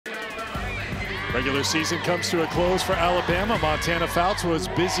Regular season comes to a close for Alabama. Montana Fouts was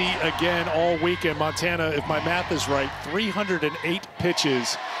busy again all weekend. Montana, if my math is right, 308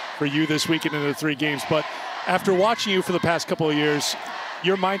 pitches for you this weekend in the 3 games. But after watching you for the past couple of years,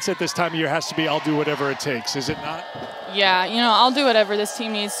 your mindset this time of year has to be, I'll do whatever it takes, is it not? Yeah, you know, I'll do whatever this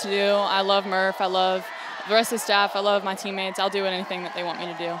team needs to do. I love Murph. I love the rest of the staff. I love my teammates. I'll do anything that they want me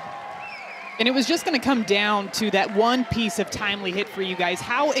to do. And it was just going to come down to that one piece of timely hit for you guys.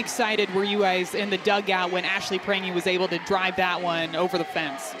 How excited were you guys in the dugout when Ashley Prangy was able to drive that one over the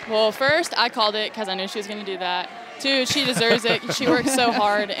fence? Well, first, I called it because I knew she was going to do that. 2, she deserves it. She works so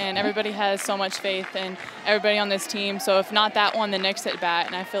hard, and everybody has so much faith in everybody on this team. So if not that one, the next at bat.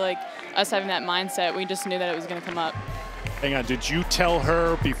 And I feel like us having that mindset, we just knew that it was going to come up. Hang on, did you tell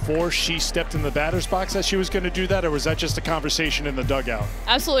her before she stepped in the batter's box that she was going to do that, or was that just a conversation in the dugout?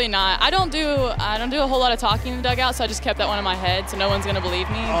 Absolutely not. I don't do a whole lot of talking in the dugout, so I just kept that one in my head, so no one's going to believe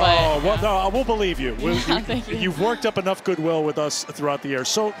me. Oh, but, well, no, I will believe you. Thank you. You've worked up enough goodwill with us throughout the year.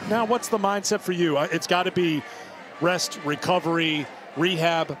 So now what's the mindset for you? It's got to be rest, recovery,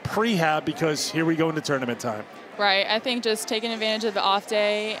 rehab, prehab, because here we go into tournament time. Right. I think just taking advantage of the off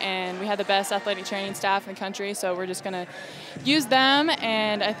day, and we have the best athletic training staff in the country, so we're just going to use them,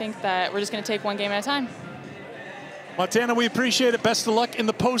 and I think that we're just going to take one game at a time. Montana, we appreciate it. Best of luck in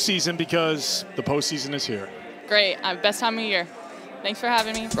the postseason, because the postseason is here. Great. Best time of year. Thanks for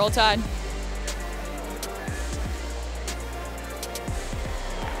having me. Roll Tide.